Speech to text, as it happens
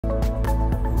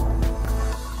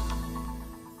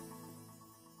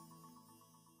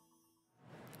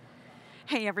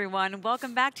Hey everyone,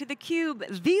 welcome back to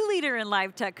theCUBE, the leader in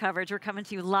live tech coverage. We're coming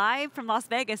to you live from Las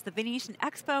Vegas, the Venetian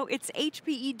Expo. It's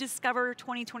HPE Discover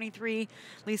 2023.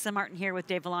 Lisa Martin here with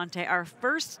Dave Vellante. Our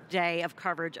first day of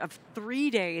coverage of 3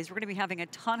 days. We're going to be having a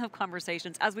ton of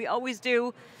conversations, as we always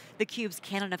do. theCUBE's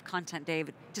Canon of Content, Dave,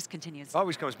 it just continues. It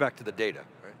always comes back to the data,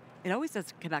 right? It always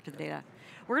does come back to the data.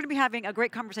 We're going to be having a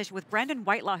great conversation with Brandon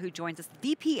Whitelaw, who joins us,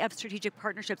 VP of Strategic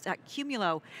Partnerships at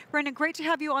Qumulo. Brandon, great to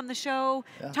have you on the show.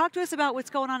 Yeah. Talk to us about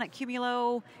what's going on at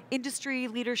Qumulo, industry,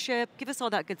 leadership, give us all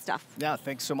that good stuff. Yeah,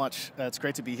 thanks so much. It's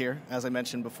great to be here. As I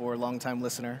mentioned before, long-time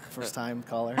listener, first-time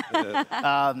caller.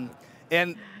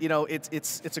 And you know,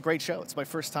 it's a great show. It's my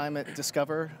first time at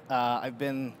Discover. I've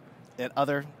been at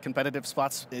other competitive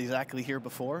spots exactly here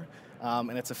before,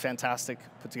 and it's a fantastic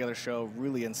put-together show,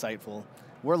 really insightful.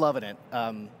 We're loving it.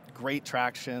 Great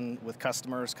traction with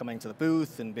customers coming to the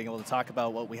booth and being able to talk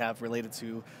about what we have related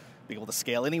to being able to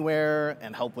scale anywhere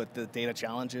and help with the data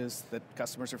challenges that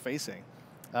customers are facing.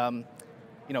 You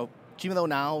know, Qumulo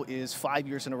now is 5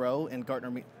 years in a row in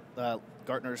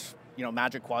Gartner's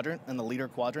Magic Quadrant and the Leader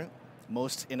Quadrant,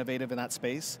 most innovative in that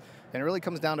space. And it really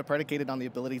comes down to predicated on the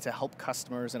ability to help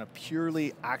customers in a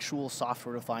purely actual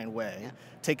software-defined way,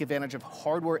 take advantage of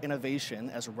hardware innovation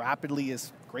as rapidly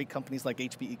as great companies like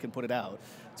HPE can put it out,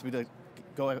 to be able to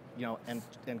go,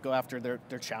 and go after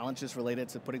their challenges related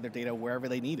to putting their data wherever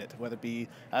they need it, whether it be,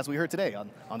 as we heard today,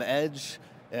 on the edge,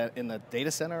 in the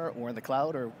data center, or in the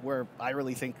cloud, or where I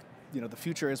really think the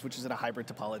future is, which is in a hybrid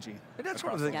topology. And that's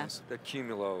one of the things that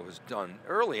Qumulo has done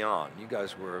early on. You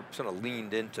guys were sort of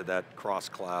leaned into that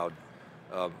cross-cloud.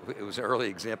 It was an early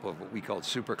example of what we called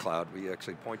super cloud. We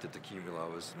actually pointed to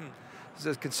Qumulo as it's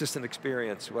a consistent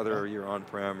experience, whether you're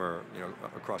on-prem or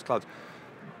across clouds.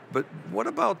 But what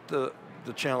about the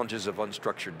challenges of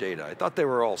unstructured data? I thought they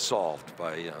were all solved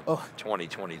by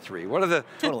 2023. What are the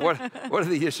what are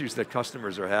the issues that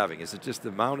customers are having? Is it just the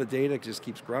amount of data just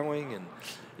keeps growing, and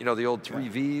the old 3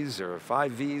 Vs or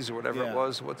 5 Vs or whatever it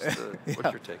was? What's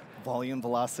your take? Volume,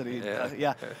 velocity.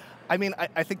 Yeah. I mean,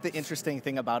 I think the interesting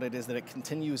thing about it is that it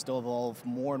continues to evolve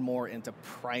more and more into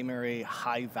primary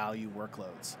high-value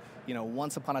workloads.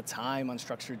 Once upon a time,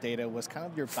 unstructured data was kind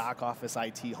of your back office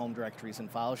IT home directories and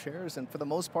file shares, and for the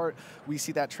most part, we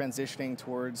see that transitioning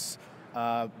towards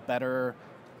better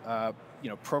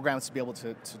programs to be able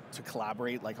to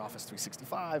collaborate, like Office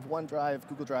 365, OneDrive,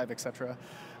 Google Drive, et cetera.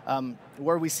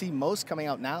 Where we see most coming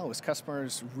out now is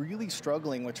customers really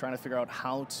struggling with trying to figure out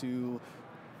how to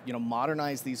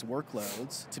modernize these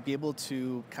workloads to be able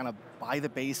to kind of buy the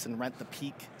base and rent the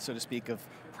peak, so to speak, of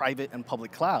private and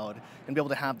public cloud, and be able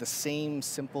to have the same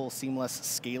simple, seamless,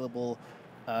 scalable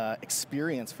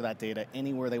experience for that data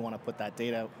anywhere they want to put that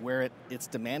data, where it's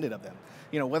demanded of them.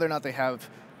 Whether or not they have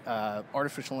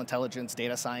artificial intelligence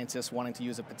data scientists wanting to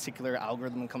use a particular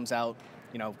algorithm comes out,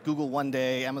 Google one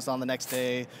day, Amazon the next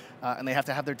day, and they have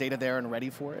to have their data there and ready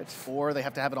for it, or they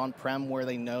have to have it on-prem where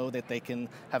they know that they can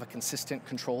have a consistent,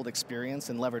 controlled experience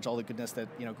and leverage all the goodness that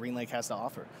GreenLake has to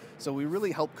offer. So we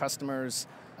really help customers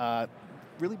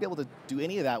really be able to do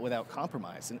any of that without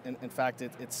compromise. And in fact,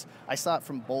 I saw it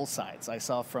from both sides. I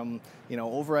saw from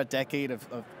over a decade of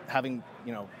having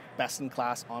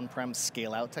best-in-class on-prem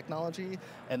scale-out technology,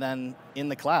 and then in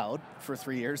the cloud for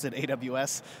 3 years at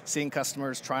AWS, seeing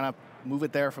customers trying to move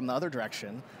it there from the other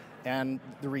direction. And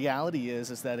the reality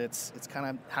is that it's kind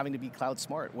of having to be cloud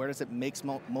smart. Where does it make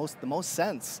the most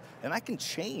sense? And that can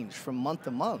change from month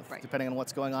to month, depending on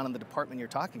what's going on in the department you're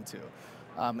talking to.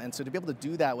 And so to be able to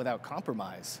do that without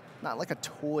compromise, not like a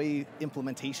toy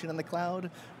implementation in the cloud,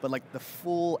 but like the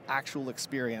full actual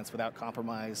experience without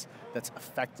compromise that's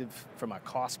effective from a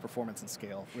cost, performance, and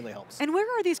scale, really helps. And where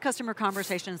are these customer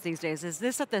conversations these days? Is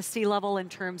this at the C-level in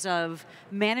terms of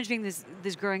managing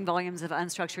these growing volumes of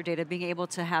unstructured data, being able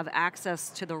to have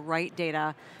access to the right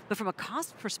data, but from a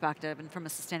cost perspective and from a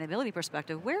sustainability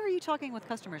perspective, where are you talking with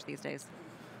customers these days?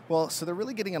 Well, so they're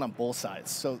really getting it on both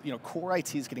sides. So, core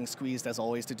IT is getting squeezed, as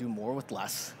always, to do more with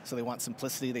less. So they want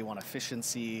simplicity, they want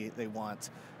efficiency, they want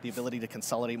the ability to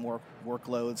consolidate more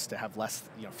workloads, to have less,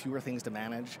 fewer things to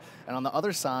manage. And on the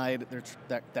other side,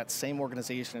 that same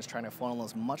organization is trying to funnel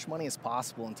as much money as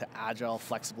possible into agile,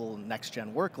 flexible,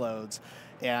 next-gen workloads,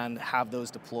 and have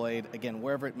those deployed, again,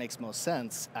 wherever it makes most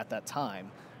sense at that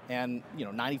time. And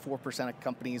 94% of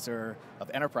companies of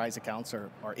enterprise accounts are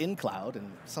in cloud, and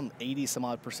some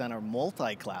 80-some-odd% are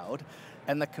multi-cloud.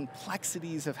 And the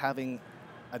complexities of having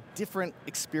a different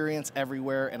experience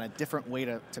everywhere and a different way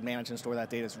to manage and store that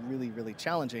data is really, really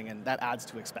challenging, and that adds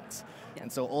to expense. Yeah.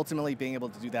 And so ultimately being able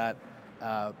to do that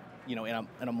in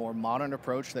a more modern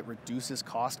approach that reduces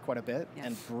cost quite a bit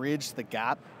and bridge the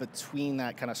gap between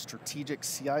that kind of strategic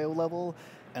CIO level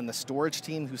and the storage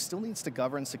team who still needs to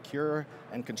govern, secure,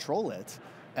 and control it,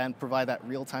 and provide that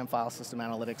real-time file system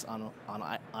analytics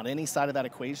on any side of that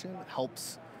equation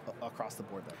helps across the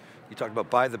board there. You talked about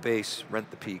buy the base, rent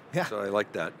the peak. Yeah. So I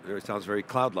like that. It sounds very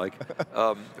cloud-like,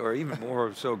 or even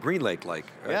more so Green Lake-like.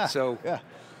 Right? Yeah. So yeah.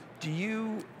 Do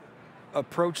you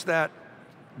approach that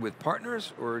with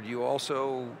partners, or do you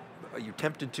also, are you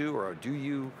tempted to, or do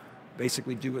you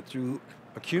basically do it through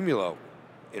a Qumulo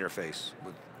interface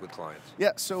with clients?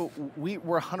 Yeah, so we're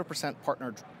 100%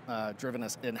 partner driven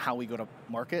in how we go to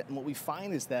market, and what we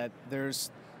find is that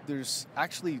there's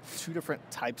actually two different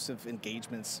types of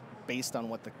engagements based on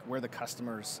where the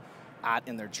customer's at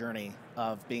in their journey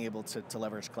of being able to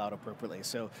leverage cloud appropriately.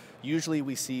 So usually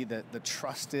we see the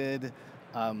trusted,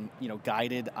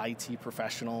 guided IT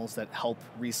professionals that help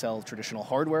resell traditional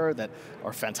hardware that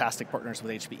are fantastic partners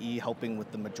with HPE, helping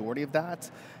with the majority of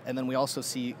that. And then we also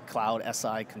see cloud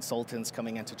SI consultants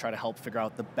coming in to try to help figure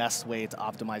out the best way to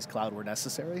optimize cloud where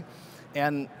necessary.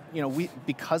 And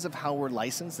because of how we're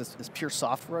licensed, it's pure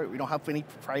software. We don't have any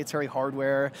proprietary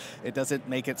hardware. It doesn't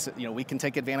make it, we can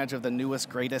take advantage of the newest,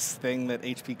 greatest thing that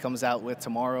HP comes out with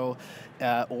tomorrow,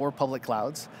 or public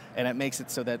clouds, and it makes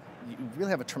it so that you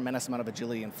really have a tremendous amount of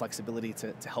agility and flexibility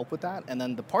to help with that. And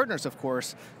then the partners, of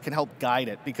course, can help guide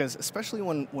it, because especially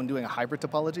when doing a hybrid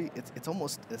topology, it's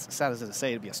almost, as sad as it is to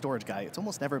say to be a storage guy, it's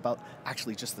almost never about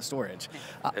actually just the storage.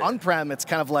 On-prem, it's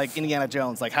kind of like Indiana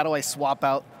Jones, like how do I swap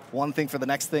out one thing for the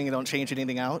next thing and don't change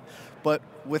anything out? But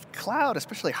with cloud,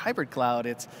 especially hybrid cloud,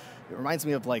 it reminds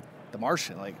me of like The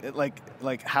Martian.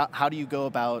 Like how do you go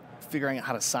about figuring out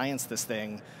how to science this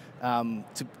thing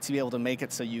to be able to make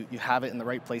it so you have it in the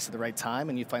right place at the right time,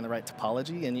 and you find the right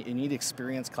topology, and you need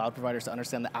experienced cloud providers to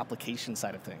understand the application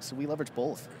side of things. So we leverage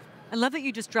both. I love that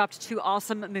you just dropped two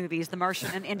awesome movies, The Martian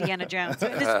and Indiana Jones. So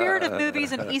in the spirit of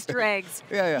movies and Easter eggs,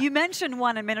 you mentioned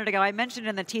one a minute ago. I mentioned it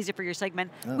in the teaser for your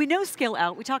segment. We know scale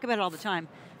out. We talk about it all the time.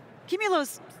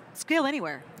 Cumulo's scale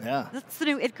anywhere. Yeah. That's the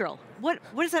new it girl. What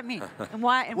does that mean? And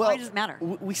why does it matter?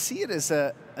 We see it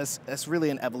as really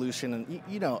an evolution, and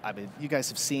I mean, you guys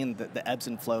have seen the ebbs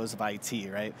and flows of IT,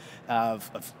 right?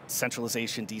 Of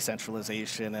centralization,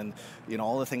 decentralization, and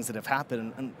all the things that have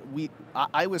happened. And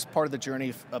I was part of the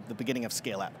journey of the beginning of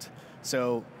scale out.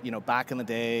 So back in the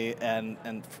day,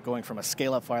 and going from a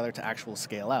scale up filer to actual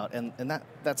scale out, and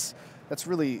that's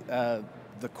really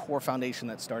the core foundation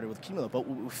that started with Qumulo. But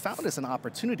what we found as an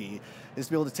opportunity is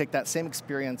to be able to take that same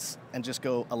experience and just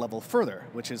go a level further,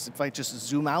 which is if I just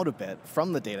zoom out a bit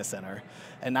from the data center,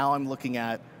 and now I'm looking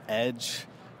at edge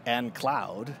and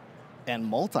cloud and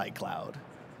multi-cloud,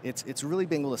 it's really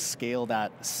being able to scale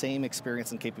that same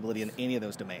experience and capability in any of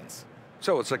those domains.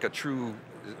 So it's like a true,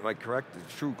 am I correct?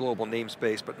 A true global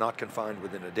namespace, but not confined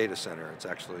within a data center. It's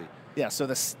actually... Yeah, so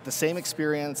the same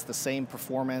experience, the same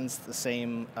performance, the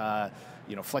same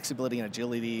flexibility and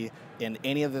agility in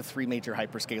any of the three major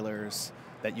hyperscalers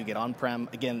that you get on-prem.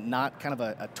 Again, not kind of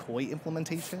a toy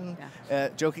implementation. Yeah.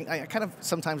 Joking, I kind of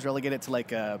sometimes relegate it to like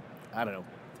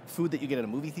food that you get at a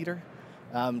movie theater.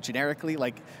 Generically,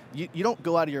 like you don't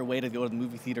go out of your way to go to the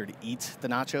movie theater to eat the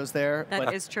nachos there.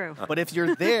 That is true. But if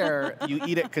you're there, you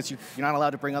eat it because you're not allowed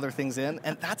to bring other things in,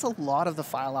 and that's a lot of the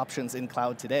file options in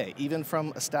cloud today, even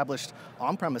from established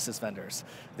on-premises vendors.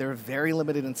 They're very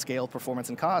limited in scale, performance,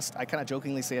 and cost. I kind of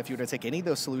jokingly say if you were to take any of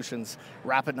those solutions,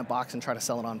 wrap it in a box, and try to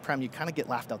sell it on-prem, you kind of get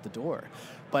laughed out the door.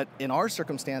 But in our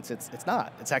circumstance, it's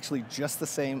not. It's actually just the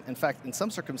same. In fact, in some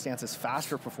circumstances,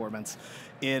 faster performance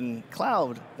in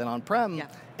cloud than on-prem. Yeah.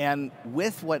 And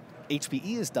with what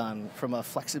HPE has done from a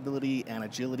flexibility and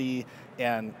agility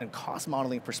and cost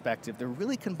modeling perspective, they're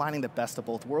really combining the best of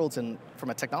both worlds. And from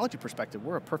a technology perspective,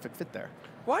 we're a perfect fit there.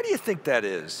 Why do you think that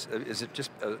is? Is it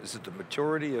just is it the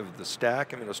maturity of the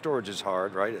stack? I mean, the storage is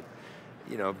hard, right?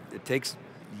 It takes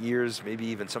years, maybe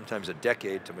even sometimes a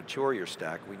decade to mature your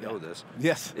stack. We know this.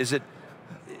 Yes. Is it?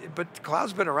 But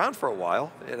cloud's been around for a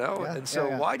while, Yeah, and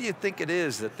so why do you think it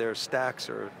is that their stacks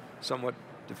are somewhat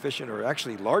deficient, or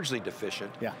actually largely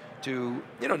deficient? Yeah. To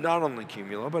not only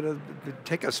Qumulo, but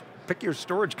pick your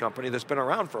storage company that's been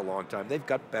around for a long time. They've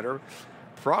got better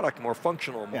product, more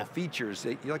functional, more features.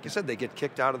 Like you said, they get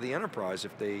kicked out of the enterprise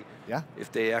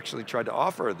if they actually tried to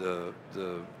offer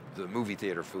the movie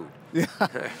theater food. Yeah.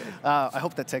 I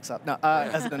hope that takes up. No,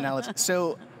 as an analogy.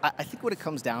 So I think what it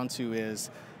comes down to is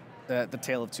the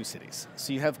tale of two cities.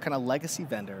 So you have kind of legacy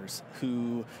vendors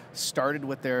who started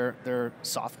with their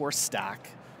software stack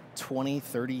 20,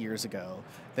 30 years ago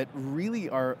that really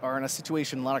are in a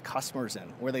situation a lot of customers in,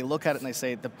 where they look at it and they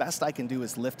say, the best I can do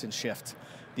is lift and shift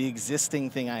the existing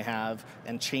thing I have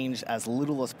and change as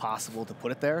little as possible to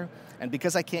put it there. And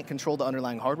because I can't control the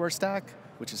underlying hardware stack,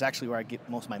 which is actually where I get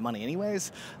most of my money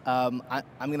anyways, I'm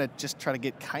going to just try to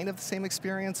get kind of the same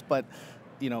experience, but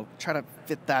try to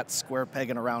fit that square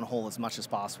peg in a round hole as much as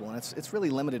possible. And it's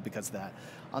really limited because of that.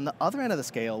 On the other end of the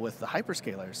scale with the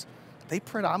hyperscalers, they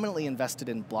predominantly invested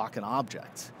in block and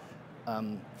object.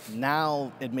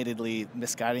 Now, admittedly,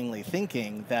 misguidingly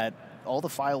thinking that all the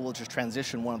file will just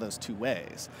transition one of those two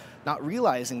ways. Not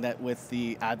realizing that with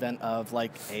the advent of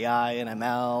like AI and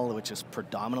ML, which is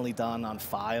predominantly done on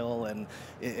file, and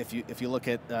if you look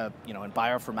at in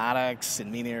bioinformatics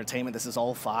and media entertainment, this is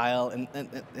all file, and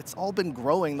it's all been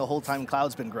growing the whole time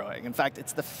cloud's been growing. In fact,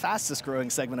 it's the fastest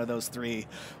growing segment of those three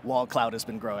while cloud has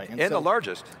been growing. And so, the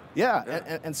largest.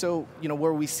 Yeah, and so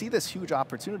where we see this huge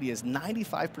opportunity is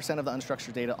 95% of the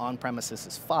unstructured data on premises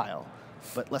is file,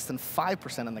 but less than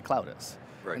 5% in the cloud is.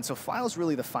 Right. And so file is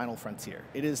really the final frontier.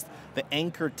 It is the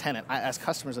anchor tenant, as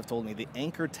customers have told me, the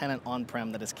anchor tenant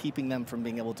on-prem that is keeping them from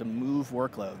being able to move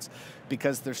workloads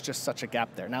because there's just such a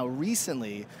gap there. Now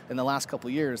recently, in the last couple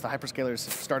of years, the hyperscalers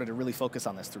have started to really focus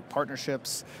on this through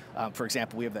partnerships. For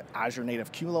example, we have the Azure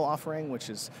native Qumulo offering,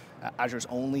 which is Azure's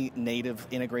only native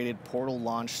integrated portal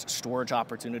launched storage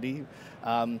opportunity.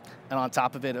 And on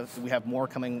top of it, we have more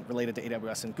coming related to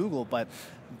AWS and Google, but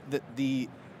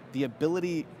the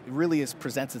ability really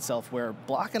presents itself where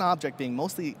block and object being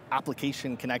mostly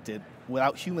application connected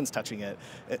without humans touching it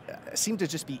seemed to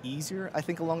just be easier, I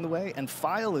think, along the way. And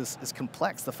file is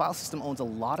complex. The file system owns a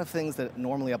lot of things that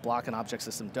normally a block and object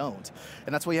system don't.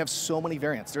 And that's why you have so many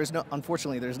variants.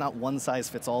 Unfortunately, there's not one size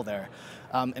fits all there.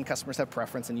 And customers have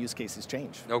preference and use cases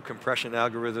change. No compression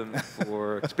algorithm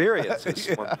for experience,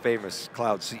 as one famous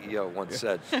cloud CEO once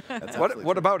said.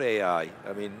 What about AI?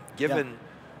 I mean, given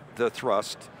the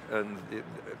thrust, and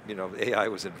AI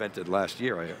was invented last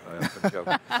year, I often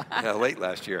joke, late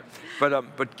last year.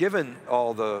 But given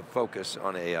all the focus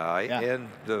on AI and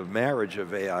the marriage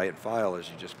of AI and file, as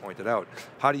you just pointed out,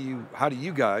 how do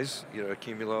you guys,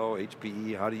 Qumulo,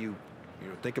 HPE, how do you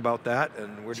think about that,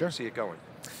 and where do you see it going?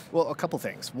 Well, a couple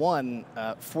things. One,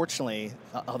 fortunately,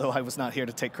 although I was not here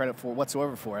to take credit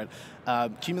whatsoever for it,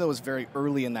 Qumulo was very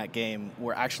early in that game.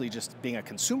 We're actually just being a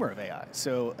consumer of AI.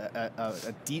 So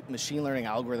a deep machine learning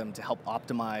algorithm to help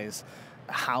optimize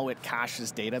how it caches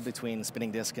data between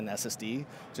spinning disk and SSD,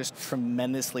 just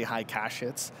tremendously high cache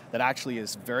hits that actually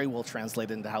is very well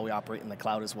translated into how we operate in the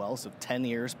cloud as well. So 10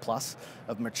 years plus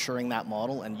of maturing that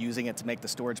model and using it to make the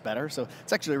storage better. So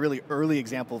it's actually a really early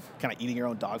example of kind of eating your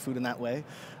own dog food in that way.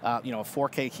 A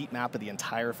 4K heat map of the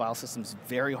entire file system is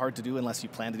very hard to do unless you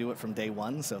plan to do it from day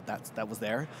one, so that was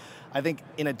there. I think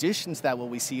in addition to that, what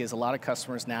we see is a lot of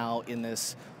customers now in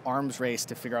this arms race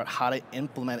to figure out how to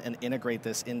implement and integrate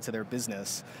this into their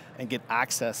business and get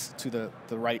access to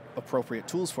the right appropriate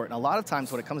tools for it. And a lot of times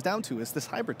what it comes down to is this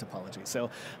hybrid topology. So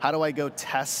how do I go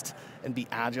test and be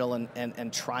agile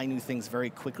and try new things very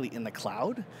quickly in the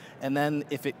cloud? And then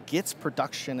if it gets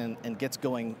production and gets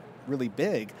going really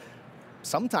big,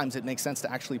 sometimes it makes sense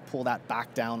to actually pull that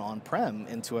back down on-prem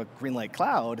into a GreenLake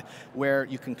cloud where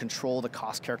you can control the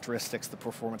cost characteristics, the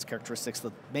performance characteristics,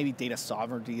 the maybe data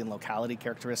sovereignty and locality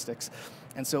characteristics.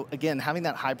 And so again, having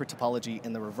that hybrid topology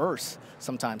in the reverse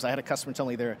sometimes. I had a customer tell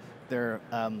me their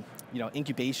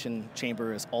incubation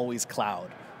chamber is always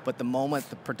cloud. But the moment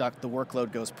the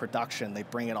workload goes production, they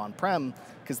bring it on-prem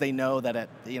because they know that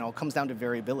it comes down to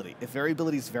variability. If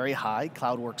variability is very high,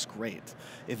 cloud works great.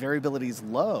 If variability is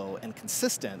low and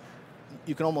consistent,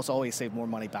 you can almost always save more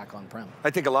money back on-prem. I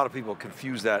think a lot of people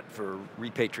confuse that for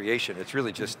repatriation. It's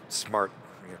really just smart,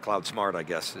 cloud smart, I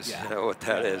guess, is what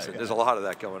that is. And there's a lot of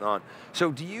that going on.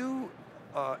 So do you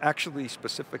actually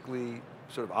specifically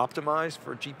sort of optimized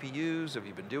for GPUs? Have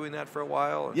you been doing that for a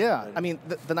while? Yeah, I mean,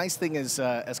 the nice thing is,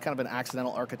 as kind of an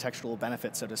accidental architectural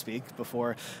benefit, so to speak,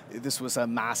 before this was a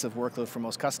massive workload for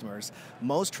most customers,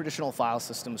 most traditional file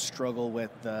systems struggle with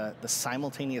the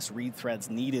simultaneous read threads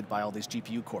needed by all these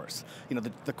GPU cores.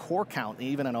 The core count,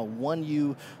 even in a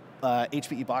 1U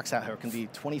HPE box out here can be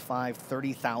 25,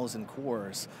 30,000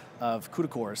 cores of CUDA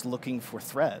cores looking for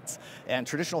threads. And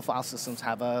traditional file systems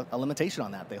have a limitation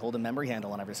on that. They hold a memory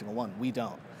handle on every single one. We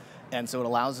don't. And so it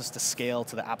allows us to scale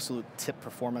to the absolute tip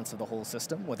performance of the whole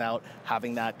system without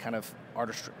having that kind of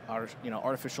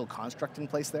artificial construct in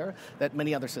place there that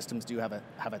many other systems do have a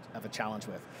challenge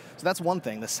with. So that's one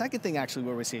thing. The second thing actually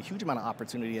where we see a huge amount of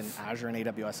opportunity in Azure and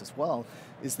AWS as well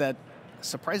is that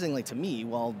surprisingly to me,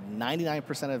 while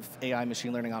 99% of AI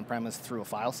machine learning on-prem is through a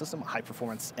file system, a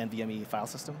high-performance NVMe file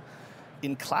system,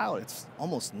 in cloud, it's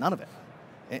almost none of it.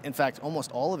 In fact,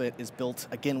 almost all of it is built,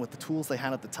 again, with the tools they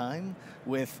had at the time,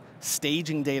 with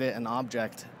staging data in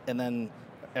object, and then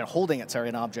holding it, sorry,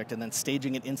 an object, and then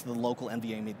staging it into the local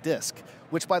NVMe disk,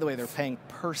 which, by the way, they're paying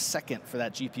per second for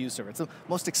that GPU server. It's the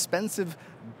most expensive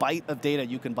byte of data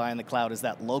you can buy in the cloud is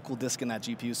that local disk in that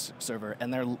GPU server,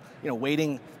 and they're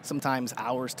waiting sometimes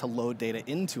hours to load data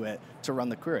into it to run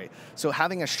the query. So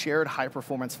having a shared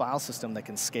high-performance file system that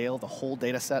can scale the whole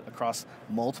data set across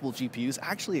multiple GPUs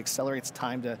actually accelerates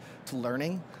time to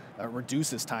learning,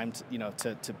 reduces time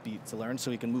to learn, so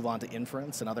you can move on to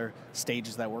inference and other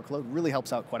stages of that workload. Really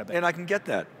helps out quite a bit. And I can get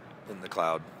that in the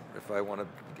cloud. If I want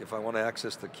to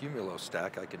access the Qumulo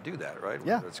stack, I can do that, right?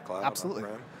 Yeah, whether it's cloud, absolutely.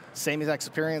 on-prem. Same exact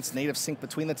experience, native sync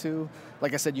between the two.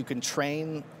 Like I said, you can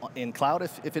train in cloud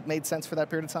if it made sense for that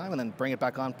period of time, and then bring it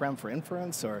back on-prem for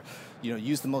inference, or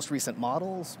use the most recent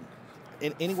models.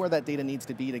 Anywhere that data needs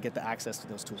to be to get the access to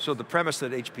those tools. So the premise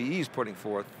that HPE is putting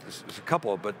forth is a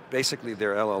couple, but basically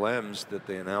their LLMs that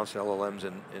they announced, LLMs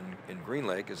in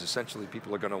GreenLake, is essentially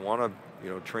people are going to want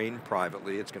to train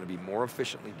privately. It's going to be more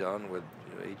efficiently done with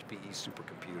HPE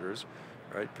supercomputers,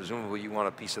 right? Presumably you want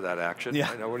a piece of that action.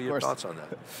 Yeah, what are your thoughts on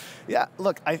that? Yeah,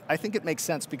 look, I think it makes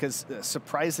sense because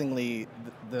surprisingly,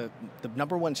 the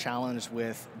number one challenge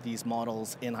with these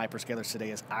models in hyperscalers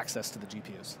today is access to the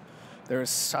GPUs. There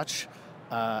is such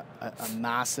a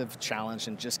massive challenge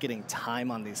in just getting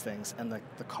time on these things, and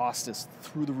the cost is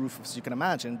through the roof, as you can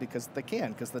imagine, because of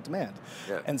the demand.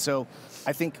 Yeah. And so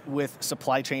I think with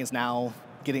supply chains now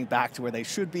getting back to where they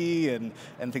should be and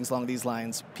things along these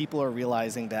lines, people are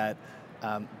realizing that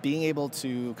being able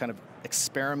to kind of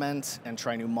experiment and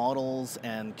try new models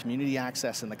and community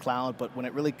access in the cloud, but when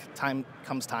it really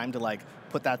comes time to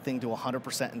put that thing to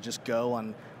 100% and just go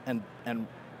and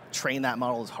train that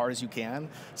model as hard as you can,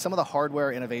 some of the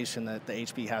hardware innovation that the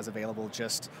HPE has available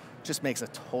just makes a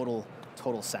total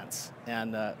sense,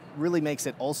 and really makes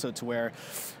it also to where,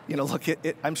 look,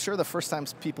 I'm sure the first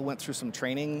times people went through some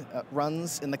training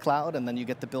runs in the cloud, and then you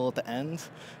get the bill at the end,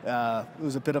 it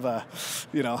was a bit of a,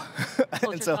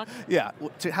 and so, yeah,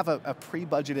 to have a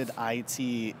pre-budgeted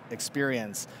IT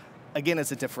experience, again,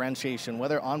 it's a differentiation.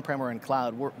 Whether on-prem or in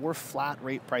cloud, we're flat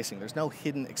rate pricing. There's no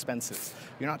hidden expenses.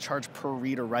 You're not charged per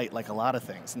read or write like a lot of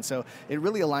things. And so it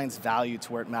really aligns value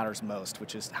to where it matters most,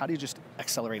 which is how do you just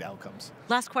accelerate outcomes?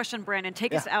 Last question, Brandon.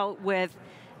 Take us out with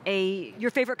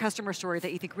your favorite customer story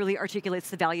that you think really articulates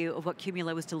the value of what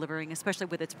Qumulo is delivering, especially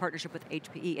with its partnership with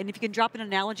HPE. And if you can drop an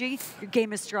analogy, your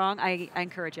game is strong, I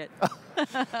encourage it.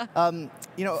 One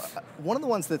of the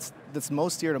ones that's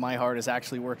most dear to my heart is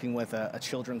actually working with a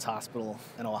children's hospital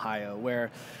in Ohio,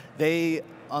 where they,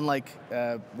 unlike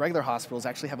regular hospitals,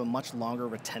 actually have a much longer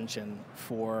retention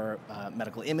for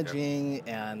medical imaging,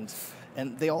 and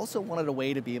they also wanted a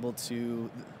way to be able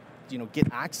to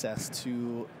get access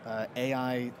to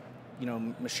AI,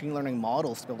 machine learning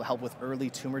models to be able to help with early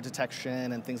tumor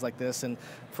detection and things like this. And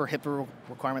for HIPAA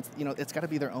requirements, it's got to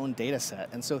be their own data set.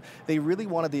 And so they really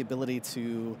wanted the ability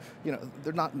to,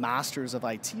 they're not masters of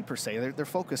IT per se. Their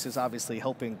focus is obviously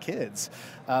helping kids.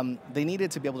 They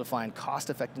needed to be able to find cost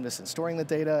effectiveness in storing the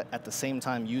data, at the same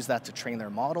time use that to train their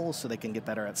models so they can get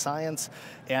better at science.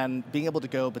 And being able to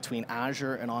go between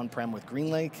Azure and on-prem with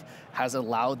GreenLake has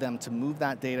allowed them to move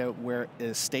that data where it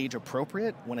is stage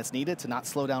appropriate when it's needed, to not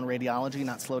slow down radiology,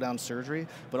 not slow down surgery,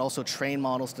 but also train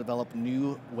models to develop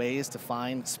new ways to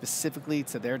find specifically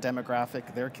to their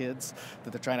demographic, their kids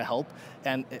that they're trying to help.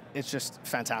 And it's just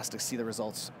fantastic to see the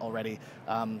results already.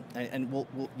 And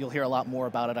you'll hear a lot more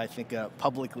about it, I think,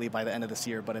 publicly by the end of this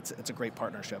year, but it's a great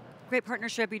partnership. Great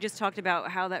partnership. You just talked about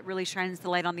how that really shines the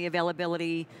light on the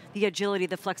availability, the agility,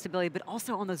 the flexibility, but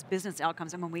also on those business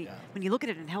outcomes. And when you look at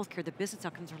it in healthcare, the business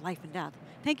outcomes are life and death.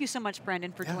 Thank you so much,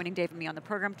 Brandon, for joining Dave and me on the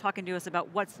program, talking to us about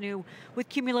what's new with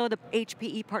Qumulo, the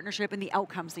HPE partnership, and the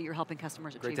outcomes that you're helping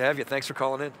customers achieve. Great to have you. Thanks for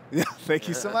calling in. Yeah, thank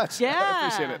you so much. Yeah. I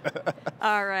appreciate it.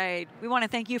 All right. We want to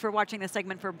thank you for watching this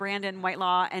segment. For Brandon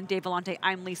Whitelaw and Dave Vellante,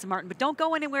 I'm Lisa Martin. But don't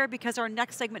go anywhere, because our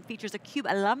next segment features a CUBE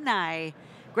alumni,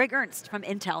 Greg Ernst from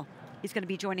Intel. He's going to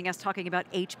be joining us talking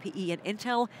about HPE and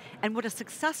Intel and what a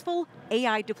successful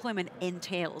AI deployment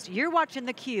entails. You're watching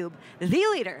theCUBE, the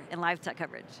leader in live tech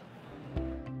coverage.